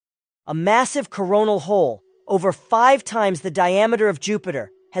A massive coronal hole, over 5 times the diameter of Jupiter,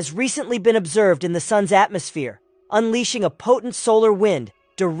 has recently been observed in the Sun's atmosphere, unleashing a potent solar wind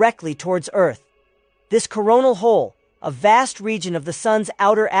directly towards Earth. This coronal hole, a vast region of the Sun's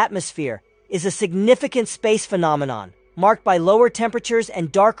outer atmosphere, is a significant space phenomenon, marked by lower temperatures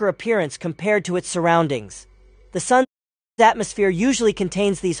and darker appearance compared to its surroundings. The Sun's atmosphere usually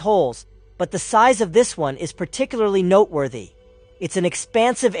contains these holes, but the size of this one is particularly noteworthy. It's an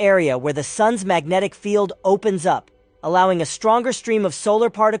expansive area where the Sun's magnetic field opens up, allowing a stronger stream of solar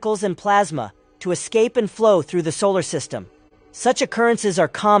particles and plasma to escape and flow through the solar system. Such occurrences are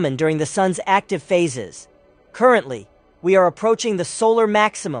common during the Sun's active phases. Currently, we are approaching the solar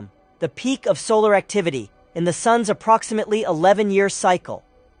maximum, the peak of solar activity, in the Sun's approximately 11-year cycle.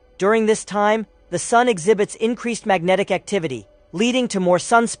 During this time, the Sun exhibits increased magnetic activity, leading to more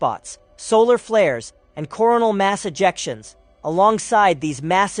sunspots, solar flares, and coronal mass ejections, alongside these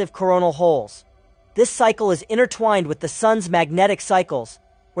massive coronal holes. This cycle is intertwined with the Sun's magnetic cycles,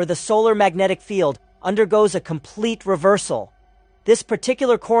 where the solar magnetic field undergoes a complete reversal. This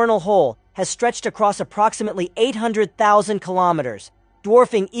particular coronal hole has stretched across approximately 800,000 kilometers,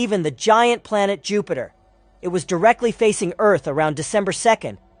 dwarfing even the giant planet Jupiter. It was directly facing Earth around December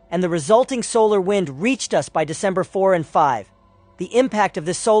 2nd, and the resulting solar wind reached us by December 4 and 5. The impact of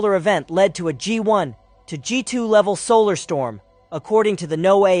this solar event led to a G1 to G2 level solar storm, according to the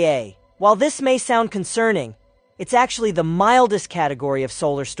NOAA. While this may sound concerning, it's actually the mildest category of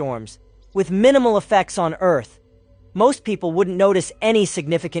solar storms, with minimal effects on Earth. Most people wouldn't notice any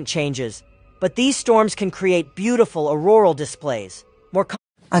significant changes, but these storms can create beautiful auroral displays.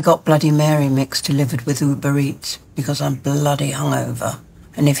 I got Bloody Mary mix delivered with Uber Eats because I'm bloody hungover.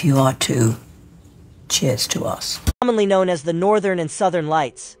 And if you are too, cheers to us. Commonly known as the Northern and Southern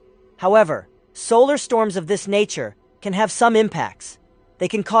Lights. However, solar storms of this nature can have some impacts. They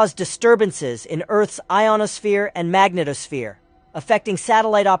can cause disturbances in Earth's ionosphere and magnetosphere, affecting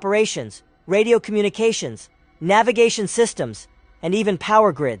satellite operations, radio communications, navigation systems, and even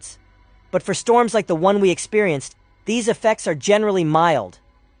power grids. But for storms like the one we experienced, these effects are generally mild.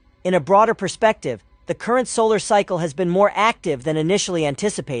 In a broader perspective, the current solar cycle has been more active than initially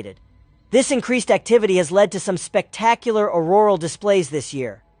anticipated. This increased activity has led to some spectacular auroral displays this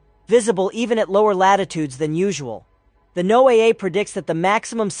year, visible even at lower latitudes than usual. The NOAA predicts that the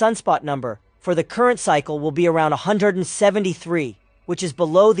maximum sunspot number for the current cycle will be around 173, which is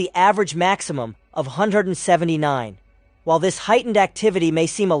below the average maximum of 179. While this heightened activity may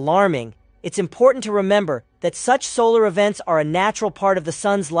seem alarming, it's important to remember that such solar events are a natural part of the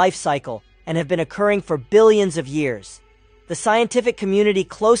Sun's life cycle and have been occurring for billions of years. The scientific community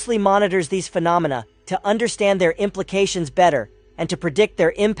closely monitors these phenomena to understand their implications better and to predict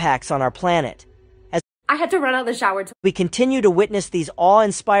their impacts on our planet. As I had to run out of the shower. We continue to witness these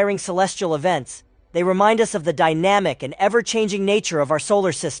awe-inspiring celestial events. They remind us of the dynamic and ever-changing nature of our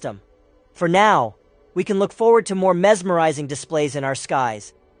solar system. For now, we can look forward to more mesmerizing displays in our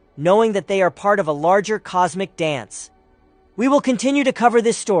skies, knowing that they are part of a larger cosmic dance. We will continue to cover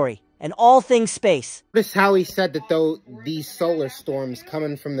this story and all things space. Notice how he said that though these solar storms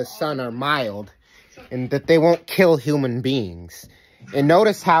coming from the sun are mild and that they won't kill human beings. And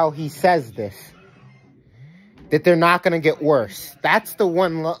notice how he says this, that they're not going to get worse. That's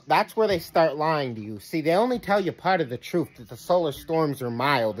that's where they start lying to you. See, they only tell you part of the truth, that the solar storms are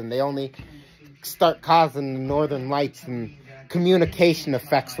mild, and they only start causing the northern lights and communication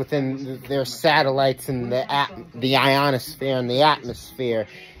effects within their satellites and the ionosphere and the atmosphere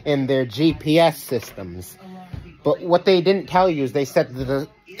and their GPS systems. But what they didn't tell you is they said that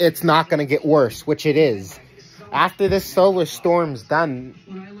it's not going to get worse, which it is. After this solar storm's done,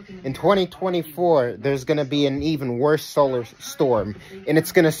 in 2024, there's going to be an even worse solar storm, and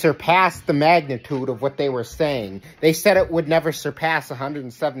it's going to surpass the magnitude of what they were saying. They said it would never surpass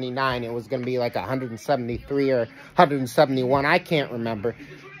 179. It was going to be like 173 or 171. I can't remember.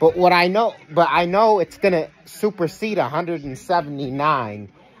 But I know it's going to supersede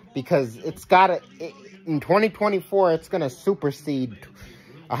 179 because in 2024, it's going to supersede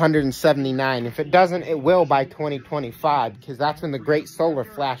 179. If it doesn't, it will by 2025, because that's when the great solar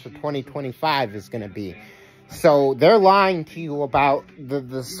flash of 2025 is going to be. So they're lying to you about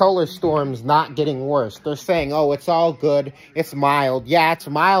the solar storms not getting worse. They're saying, oh, it's all good, it's mild. Yeah, it's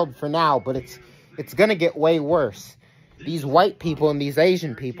mild for now, but it's going to get way worse. These white people and these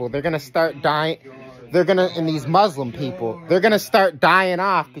Asian people, they're going to start dying. And these Muslim people, they're going to start dying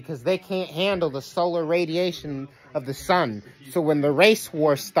off because they can't handle the solar radiation of the sun. So when the race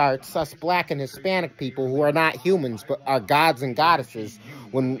war starts, us black and Hispanic people who are not humans but are gods and goddesses,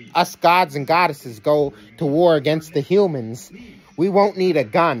 when us gods and goddesses go to war against the humans, we won't need a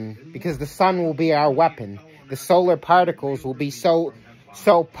gun because the sun will be our weapon. The solar particles will be so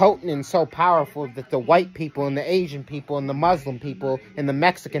potent and so powerful that the white people and the Asian people and the Muslim people and the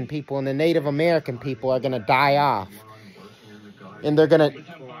Mexican people and the Native American people are going to die off. And they're going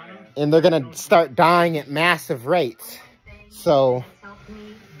to start dying at massive rates. So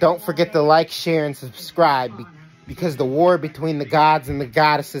don't forget to like, share, and subscribe because the war between the gods and the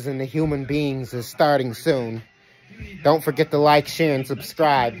goddesses and the human beings is starting soon. Don't forget to like, share, and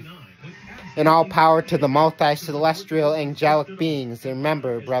subscribe. And all power to the multi-celestial angelic beings. And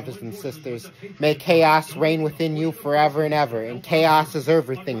remember, brothers and sisters, may chaos reign within you forever and ever. And chaos is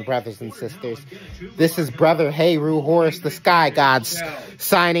everything, brothers and sisters. This is Brother Heru, Horus the Sky God,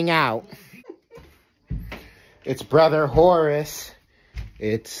 signing out. It's Brother Horus.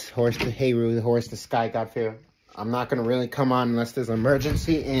 It's Horus the Heru, the Horus the Sky God Fair. I'm not going to really come on unless there's an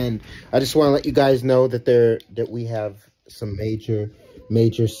emergency. And I just want to let you guys know that we have some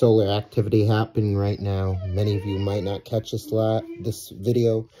major solar activity happening right now. Many of you might not catch this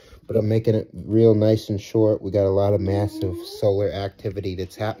video, but I'm making it real nice and short. We got a lot of massive solar activity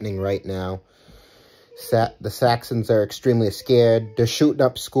that's happening right now. The Saxons are extremely scared. They're shooting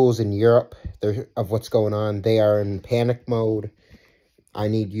up schools in Europe of what's going on. They are in panic mode. I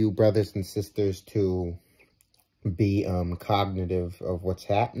need you, brothers and sisters, to be cognitive of what's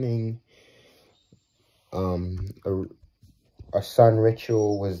happening. A sun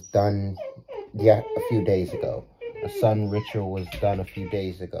ritual was done a few days ago. A sun ritual was done a few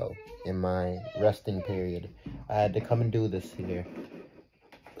days ago in my resting period. I had to come and do this here.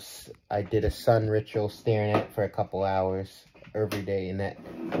 I did a sun ritual staring at it for a couple hours every day, and that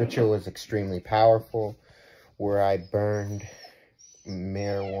ritual was extremely powerful, where I burned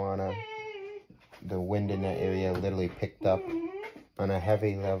marijuana. The wind in that area literally picked up on a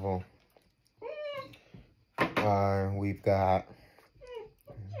heavy level. We've got,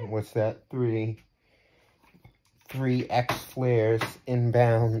 what's that, three X flares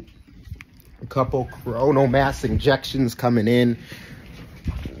inbound, a couple coronal mass injections coming in.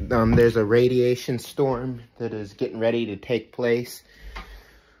 There's a radiation storm that is getting ready to take place.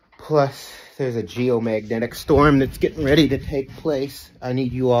 Plus, there's a geomagnetic storm that's getting ready to take place. I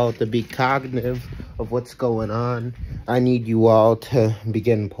need you all to be cognitive of what's going on. I need you all to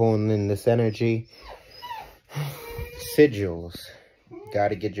begin pulling in this energy. Sigils.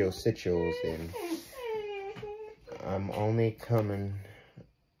 Gotta get your sigils in. I'm only coming.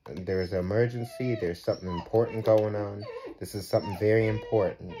 There's an emergency. There's something important going on. This is something very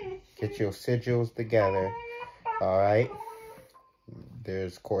important. Get your sigils together. Alright?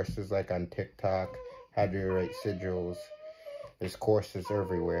 There's courses like on TikTok, how to write sigils. There's courses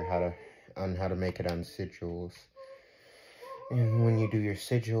everywhere on how to make it on sigils. And when you do your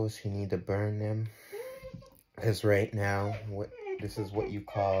sigils, you need to burn them. Because right now, this is what you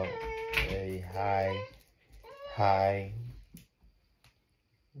call a high,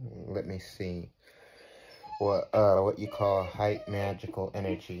 let me see, what you call a height magical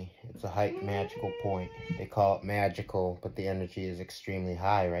energy. It's a height magical point. They call it magical, but the energy is extremely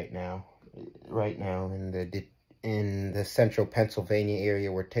high right now. Right now in the central Pennsylvania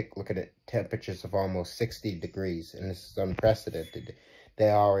area, we're looking at temperatures of almost 60 degrees, and this is unprecedented. They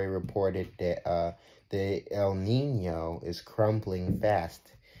already reported that the El Nino is crumbling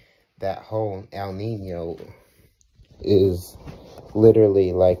fast. That whole El Nino is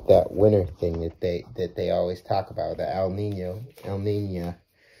literally like that winter thing that they always talk about. The El Nino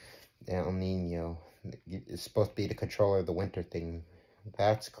is supposed to be the controller of the winter thing.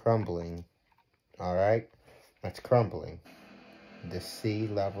 That's crumbling. All right, that's crumbling. The sea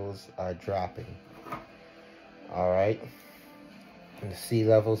levels are dropping. All right, the sea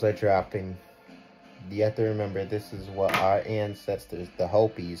levels are dropping. You have to remember, this is what our ancestors, the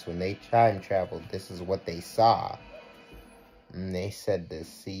Hopis, when they time traveled, this is what they saw. And they said the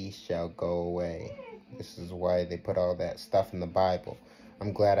sea shall go away. This is why they put all that stuff in the Bible.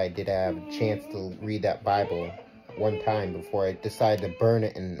 I'm glad I did have a chance to read that Bible one time before I decided to burn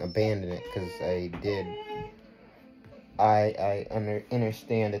it and abandon it, because I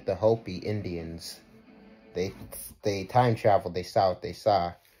understand that the Hopi Indians, they time traveled, they saw what they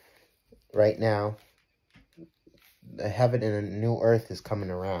saw. Right now, the heaven and a new earth is coming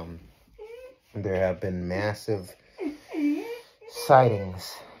around. There have been massive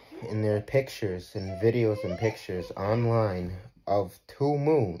sightings in their pictures and videos and pictures online of 2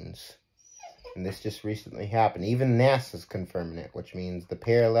 moons. And this just recently happened. Even NASA's confirming it, which means the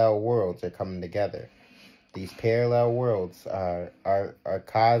parallel worlds are coming together. These parallel worlds are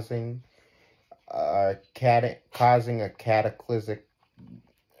causing a cataclysmic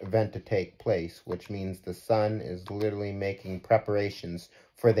event to take place, which means the sun is literally making preparations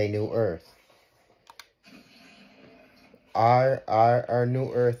for the new Earth. Our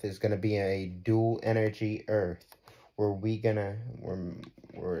new Earth is gonna be a dual energy Earth, where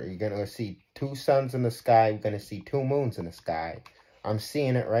you're gonna see 2 suns in the sky. We're gonna see 2 moons in the sky. I'm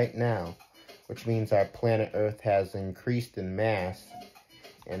seeing it right now, which means our planet Earth has increased in mass,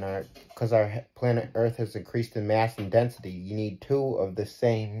 and because our planet Earth has increased in mass and density, you need 2 of the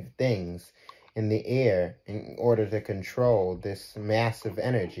same things in the air in order to control this massive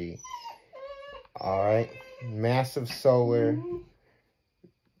energy. All right, massive solar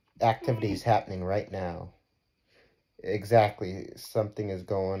activity is happening right now. Exactly, something is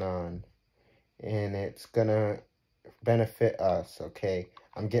going on, and it's gonna benefit us, okay?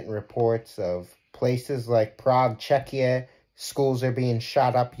 I'm getting reports of places like Prague, Czechia, schools are being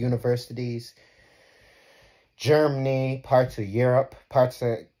shot up, universities, Germany, parts of Europe, parts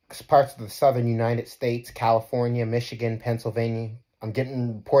of the southern United States, California, Michigan, Pennsylvania. I'm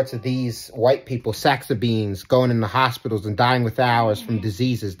getting reports of these white people, sacks of beans, going in the hospitals and dying with hours from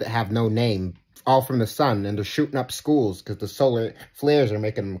diseases that have no name, all from the sun, and they're shooting up schools because the solar flares are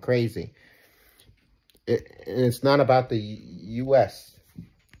making them crazy. It's not about the U.S.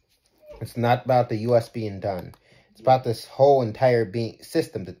 It's not about the U.S. being done. It's about this whole entire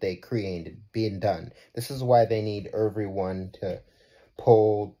system that they created being done. This is why they need everyone to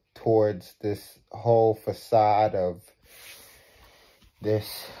pull towards this whole facade of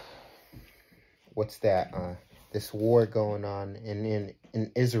this, what's that, this war going on in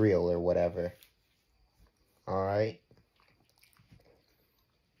Israel or whatever. All right.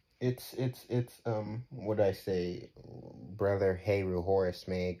 It's what I say, Brother Heru Horace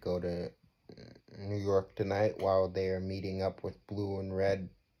may go to New York tonight while they are meeting up with Blue and Red,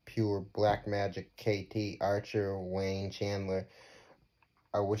 Pure Black Magic, KT, Archer, Wayne, Chandler.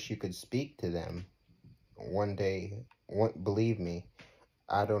 I wish you could speak to them one day. Believe me,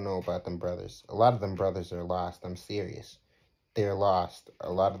 I don't know about them brothers. A lot of them brothers are lost. I'm serious. They're lost. A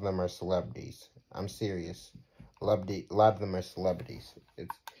lot of them are celebrities. I'm serious. A lot of them are celebrities.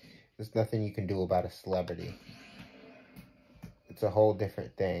 There's nothing you can do about a celebrity. It's a whole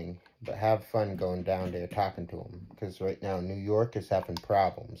different thing. But have fun going down there talking to them. Because right now, New York is having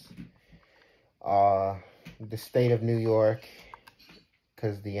problems. The state of New York,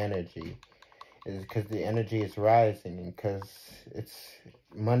 because the energy is rising. And because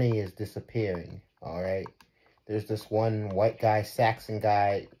money is disappearing. Alright? There's this one white guy, Saxon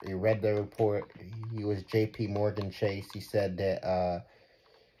guy. He read the report. He was J.P. Morgan Chase. He said that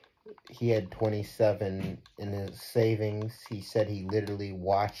he had 27 in his savings. He said he literally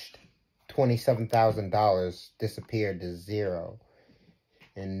watched $27,000 disappear to zero.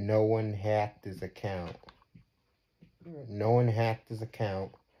 And no one hacked his account. No one hacked his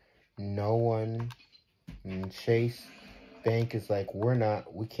account. No one. And Chase Bank is like,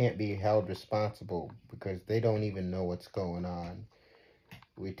 we can't be held responsible because they don't even know what's going on.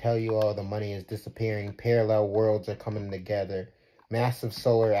 We tell you all the money is disappearing. Parallel worlds are coming together. Massive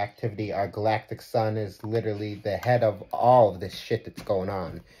solar activity. Our galactic sun is literally the head of all of this shit that's going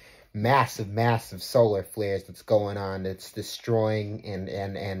on. Massive solar flares that's going on. It's destroying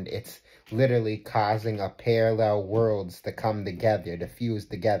and it's literally causing a parallel worlds to come together, to fuse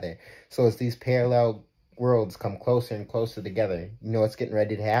together. So as these parallel worlds come closer and closer together, you know what's getting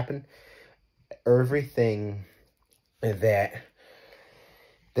ready to happen? Everything that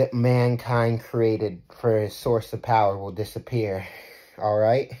mankind created for his source of power will disappear.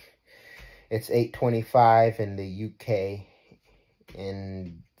 Alright? It's 8:25 in the UK,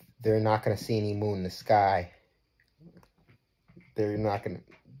 and they're not going to see any moon in the sky.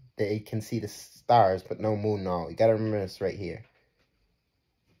 They can see the stars, but no moon. No, you got to remember this right here.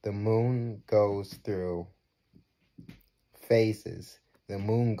 The moon goes through phases. The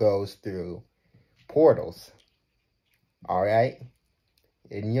moon goes through portals. Alright?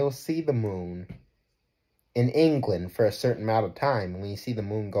 And you'll see the moon in England for a certain amount of time. When you see the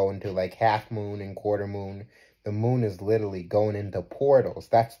moon go into like half moon and quarter moon, the moon is literally going into portals.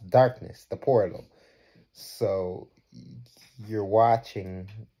 That's darkness, the portal. So you're watching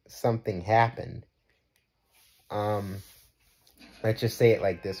something happen. Let's just say it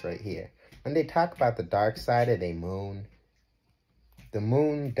like this right here. When they talk about the dark side of the moon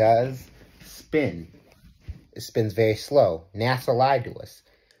does spin. It spins very slow. NASA lied to us.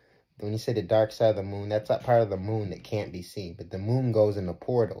 When you say the dark side of the moon, that's that part of the moon that can't be seen. But the moon goes into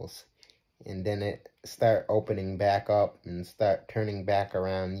portals. And then it start opening back up and start turning back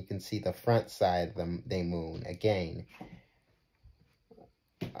around. You can see the front side of the moon again.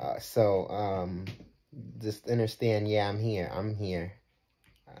 Just understand, yeah, I'm here.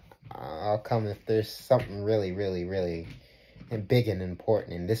 I'll come if there's something really, really, really big and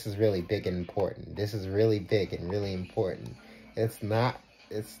important. And this is really big and important. This is really big and really important. It's not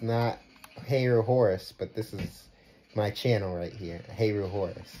Hayru Horus, but this is my channel right here, Hayru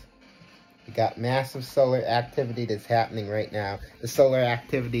Horus. We got massive solar activity that's happening right now. The solar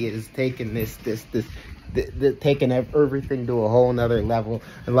activity is taking taking everything to a whole nother level.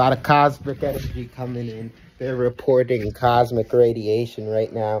 A lot of cosmic energy coming in. They're reporting cosmic radiation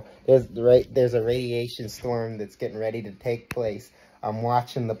right now. There's a radiation storm that's getting ready to take place. I'm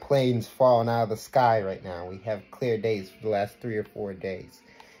watching the planes falling out of the sky right now. We have clear days for the last 3 or 4 days.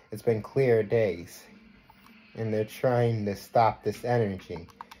 It's been clear days. And they're trying to stop this energy.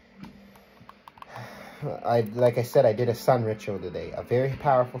 Like I said, I did a sun ritual today. A very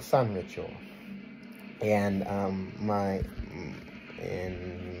powerful sun ritual. And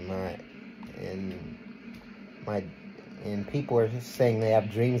people are just saying they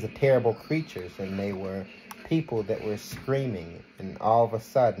have dreams of terrible creatures, and they were people that were screaming, and all of a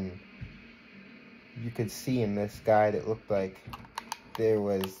sudden you could see in this guy that looked like there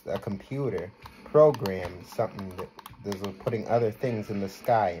was a computer programmed something that was putting other things in the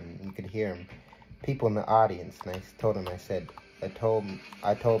sky, and you could hear him, people in the audience. And I told him,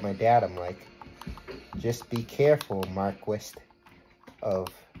 I told my dad, I'm like, just be careful, Marquist, of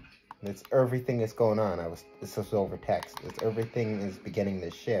it's everything that's going on. This was over text. It's everything is beginning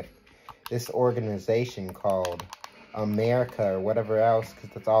to shift. This organization called America or whatever else, because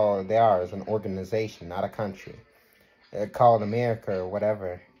that's all they are, is an organization, not a country. They're called America or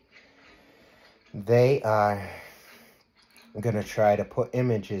whatever. They are gonna try to put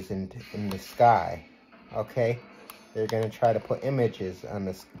images in the sky. Okay, they're gonna try to put images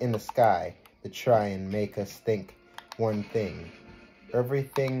in the sky to try and make us think one thing.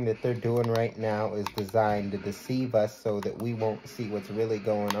 Everything that they're doing right now is designed to deceive us so that we won't see what's really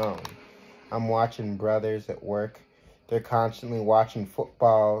going on. I'm watching brothers at work. They're constantly watching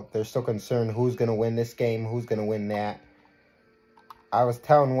football. They're so concerned who's going to win this game, who's going to win that. I was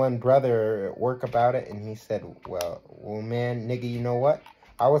telling one brother at work about it, and he said, well, man, nigga, you know what?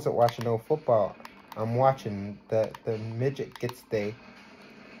 I wasn't watching no football. I'm watching the midgets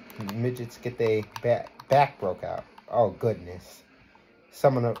get their back broke out. Oh, goodness.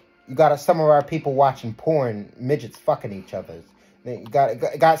 Some of our people watching porn, midgets fucking each other. You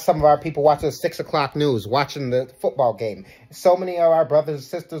got some of our people watching the 6 o'clock news, watching the football game. So many of our brothers and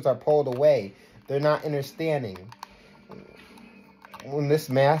sisters are pulled away. They're not understanding. When this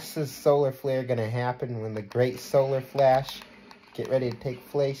massive solar flare gonna happen, when the great solar flash get ready to take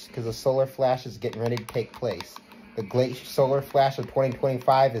place, because the solar flash is getting ready to take place. The great solar flash of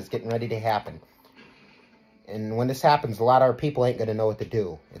 2025 is getting ready to happen. And when this happens, a lot of our people ain't going to know what to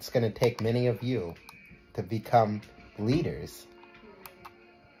do. It's going to take many of you to become leaders.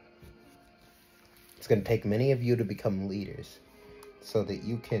 It's going to take many of you to become leaders so that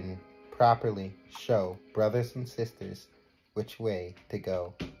you can properly show brothers and sisters which way to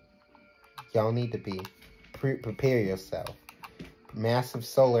go. Y'all need to prepare yourself. Massive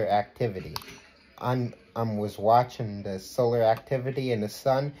solar activity. I was watching the solar activity, and the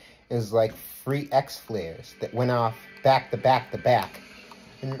sun is like 3 X flares that went off back to back to back.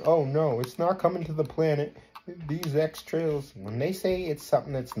 And oh no, it's not coming to the planet. These X trails, when they say it's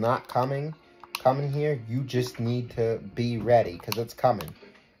something that's not coming here, you just need to be ready, because it's coming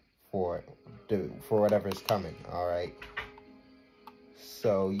for whatever's coming, alright?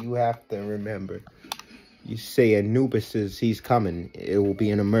 So you have to remember, you say Anubis he's coming, it will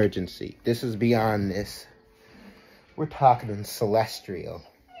be an emergency. This is beyond this. We're talking celestial.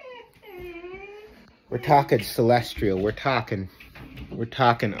 We're talking celestial. We're talking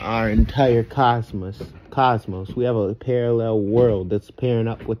our entire cosmos. We have a parallel world that's pairing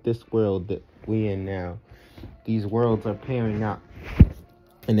up with this world that we in now. These worlds are pairing up.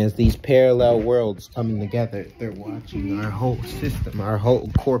 And as these parallel worlds coming together, they're watching our whole system, our whole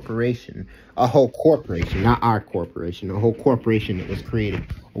corporation. A whole corporation, not our corporation. A whole corporation that was created.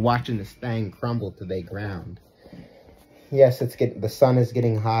 We're watching this thing crumble to the ground. Yes, the sun is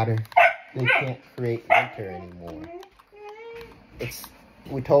getting hotter. They can't create winter anymore.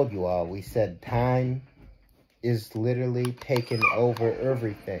 We told you all, we said time is literally taking over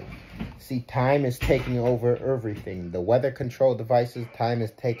everything. See, time is taking over everything. The weather control devices, time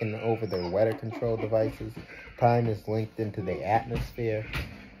is taking over their weather control devices. Time is linked into the atmosphere,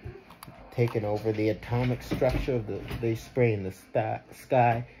 taking over the atomic structure of they spray in the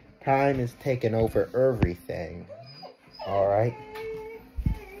sky. Time is taking over everything. Alright?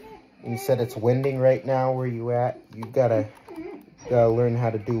 You said it's winding right now where you at. You gotta learn how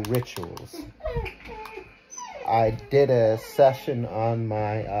to do rituals. I did a session on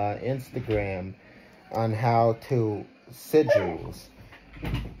my Instagram on how to sigils.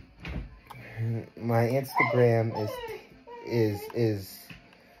 My Instagram is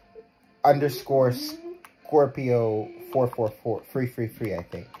underscore Scorpio 444 I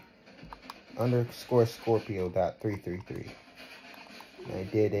think. Underscore Scorpio.333. I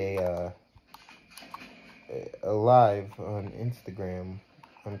did a live on Instagram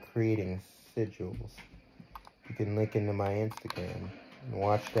on creating sigils. You can link into my Instagram and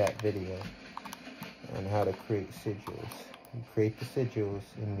watch that video on how to create sigils. You create the sigils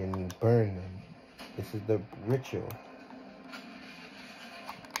and then you burn them. This is the ritual.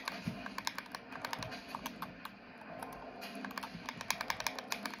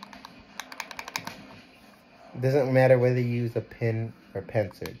 It doesn't matter whether you use a pen or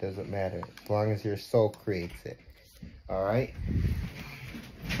pencil. It doesn't matter as long as your soul creates it. All right.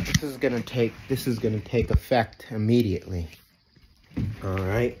 This is gonna take effect immediately. All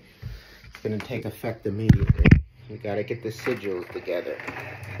right. It's gonna take effect immediately. We gotta get the sigils together.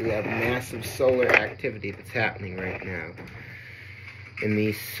 We have massive solar activity that's happening right now. And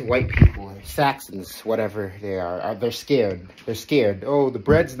these white people, Saxons, whatever they are, they're scared. They're scared. Oh, the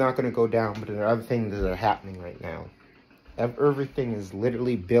bread's not going to go down, but there are other things that are happening right now. Everything is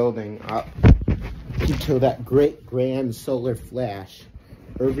literally building up until that great grand solar flash.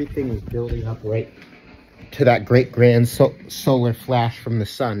 Everything is building up right to that great grand solar flash from the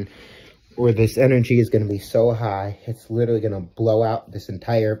sun, where this energy is going to be so high, it's literally going to blow out this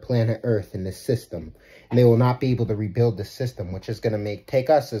entire planet Earth in this system. And they will not be able to rebuild the system, which is going to take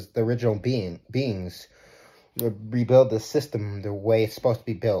us as the original beings, rebuild the system the way it's supposed to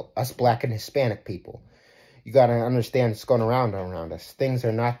be built. Us Black and Hispanic people. You got to understand what's going around us. Things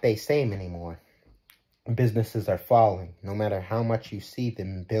are not the same anymore. Businesses are falling. No matter how much you see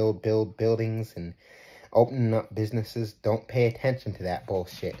them build buildings and opening up businesses, don't pay attention to that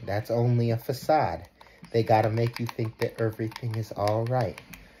bullshit. That's only a facade. They got to make you think that everything is all right.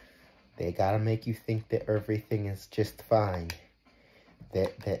 They gotta make you think that everything is just fine,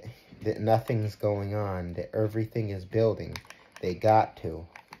 that nothing's going on, that everything is building. They got to.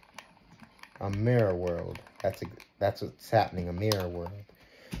 A mirror world. That's what's happening. A mirror world,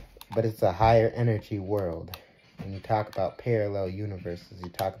 but it's a higher energy world. When you talk about parallel universes, you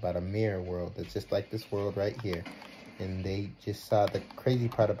talk about a mirror world. It's just like this world right here. And they just saw the crazy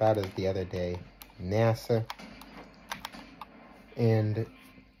part about it the other day. NASA and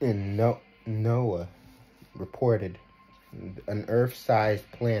NOAA reported an Earth-sized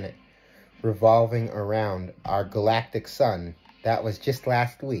planet revolving around our galactic sun. That was just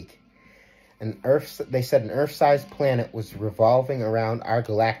last week. They said an Earth-sized planet was revolving around our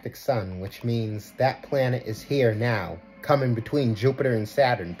galactic sun, which means that planet is here now, coming between Jupiter and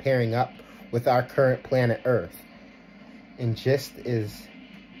Saturn, pairing up with our current planet Earth. And justice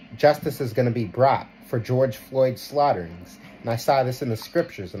is going to be brought for George Floyd's slaughterings. And I saw this in the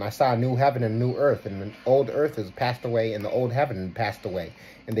scriptures, and I saw a new heaven and a new earth, and the old earth has passed away, and the old heaven has passed away.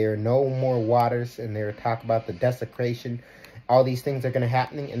 And there are no more waters, and they talk about the desecration. All these things are going to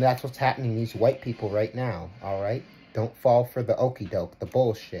happen, and that's what's happening to these white people right now, all right? Don't fall for the okie-doke, the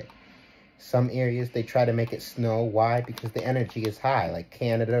bullshit. Some areas, they try to make it snow. Why? Because the energy is high, like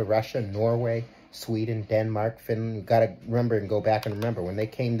Canada, Russia, Norway, Sweden, Denmark, Finland. You got to remember and go back and remember, when they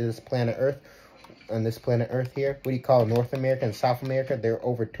came to this planet Earth, on this planet Earth here, what do you call North America and South America? There are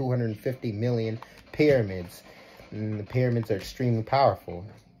over 250 million pyramids. And the pyramids are extremely powerful.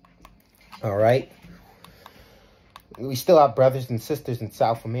 All right? We still have brothers and sisters in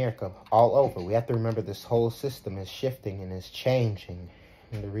South America all over. We have to remember this whole system is shifting and is changing.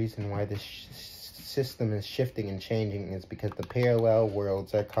 And the reason why this system is shifting and changing is because the parallel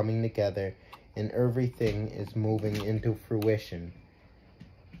worlds are coming together and everything is moving into fruition.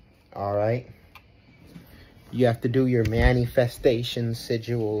 All right? You have to do your manifestation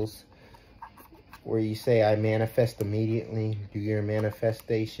sigils, where you say, I manifest immediately. Do your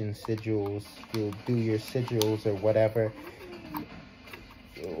manifestation sigils. You'll do your sigils or whatever,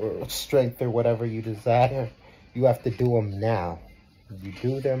 or strength or whatever you desire. You have to do them now. You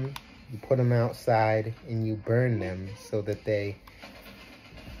do them, you put them outside, and you burn them so that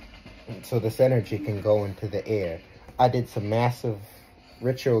so this energy can go into the air. I did some massive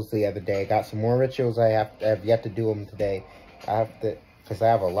rituals the other day. I got some more rituals. I have yet to do them today. Because I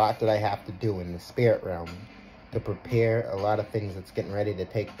have a lot that I have to do in the spirit realm to prepare a lot of things that's getting ready to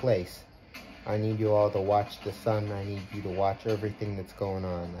take place. I need you all to watch the sun. I need you to watch everything that's going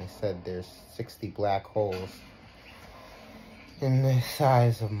on. I said there's 60 black holes in the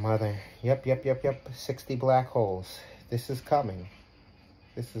size of mother. Yep. 60 black holes. This is coming.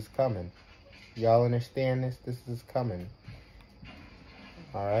 This is coming. Y'all understand this? This is coming.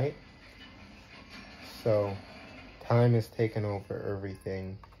 Alright? So, time is taking over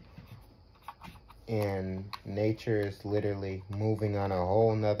everything. And nature is literally moving on a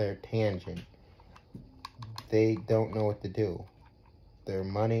whole nother tangent. They don't know what to do. Their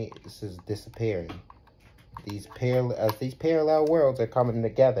money is disappearing. These parallel worlds are coming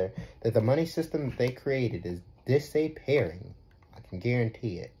together, that the money system that they created is disappearing. I can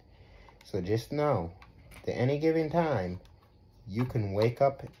guarantee it. So just know, at any given time, you can wake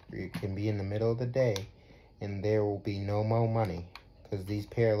up, you can be in the middle of the day, and there will be no more money. Because these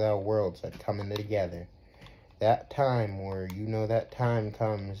parallel worlds are coming together. That time where that time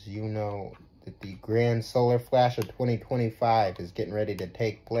comes, that the grand solar flash of 2025 is getting ready to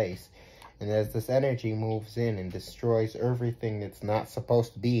take place. And as this energy moves in and destroys everything that's not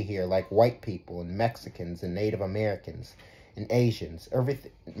supposed to be here, like white people and Mexicans and Native Americans and Asians,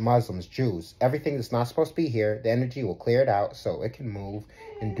 everything, Muslims, Jews, everything that's not supposed to be here, the energy will clear it out so it can move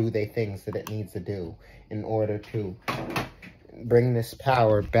and do the things that it needs to do in order to bring this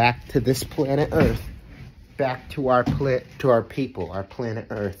power back to this planet Earth, back to our people, our planet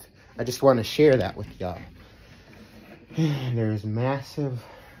Earth. I just want to share that with y'all. There's massive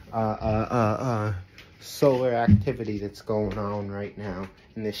solar activity that's going on right now,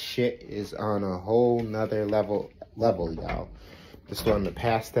 and this shit is on a whole nother level, y'all. Just wanted to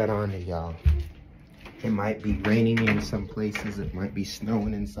pass that on to y'all. It might be raining in some places, it might be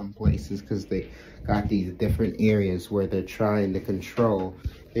snowing in some places, because they got these different areas where they're trying to control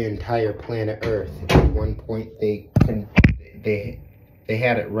the entire planet Earth. At one point, they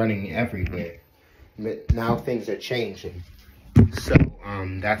had it running everywhere. But now things are changing. So,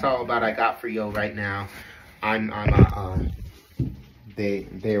 that's all about I got for you right now.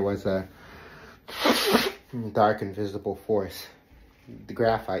 There was a dark invisible force. The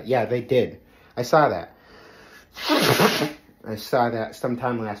graphite, yeah, they did. I saw that. I saw that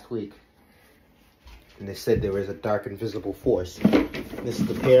sometime last week. And they said there was a dark invisible force. This is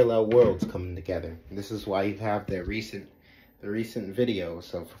the parallel worlds coming together. This is why you have the recent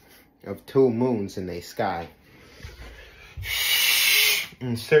videos of two moons in the sky.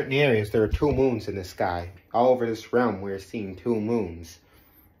 In certain areas, there are two moons in the sky. All over this realm, we're seeing two moons.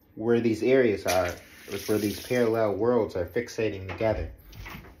 Where these areas are, is where these parallel worlds are fixating together.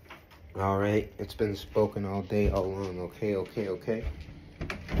 Alright, it's been spoken all day, all along. Okay.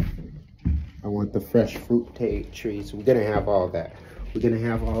 I want the fresh fruit trees. We're gonna have all that.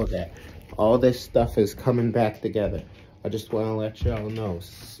 All this stuff is coming back together. I just want to let y'all know.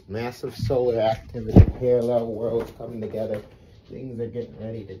 Massive solar activity, parallel worlds coming together. Things are getting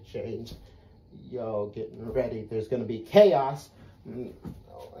ready to change. Y'all getting ready. There's going to be chaos. And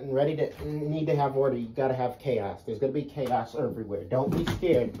need to have order. You got to have chaos. There's going to be chaos everywhere. Don't be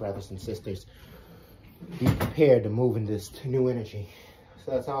scared, brothers and sisters. Be prepared to move in this new energy.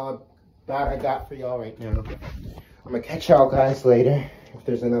 So that's all about I got for y'all right now. I'm going to catch y'all guys later. If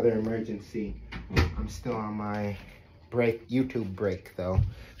there's another emergency. I'm still on my YouTube break, though.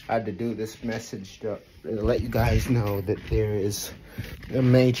 I had to do this message to let you guys know that there is a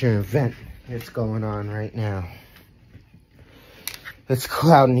major event that's going on right now. It's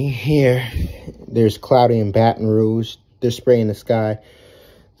cloudy here. There's cloudy in Baton Rouge. They're spraying the sky.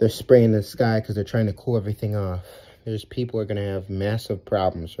 They're spraying the sky because they're trying to cool everything off. There's people who are going to have massive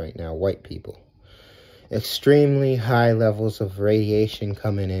problems right now, white people. Extremely high levels of radiation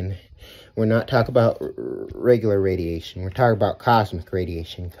coming in. We're not talking about regular radiation. We're talking about cosmic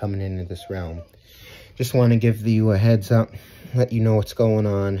radiation coming into this realm. Just want to give you a heads up, let you know what's going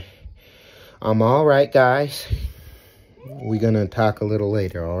on. I'm all right, guys. We're going to talk a little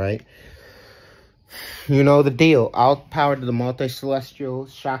later, all right? You know the deal. All power to the multi-celestial,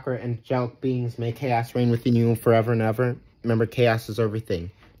 chakra, angelic beings. May chaos reign within you forever and ever. Remember, chaos is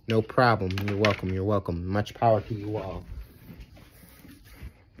everything. No problem. You're welcome. Much power to you all.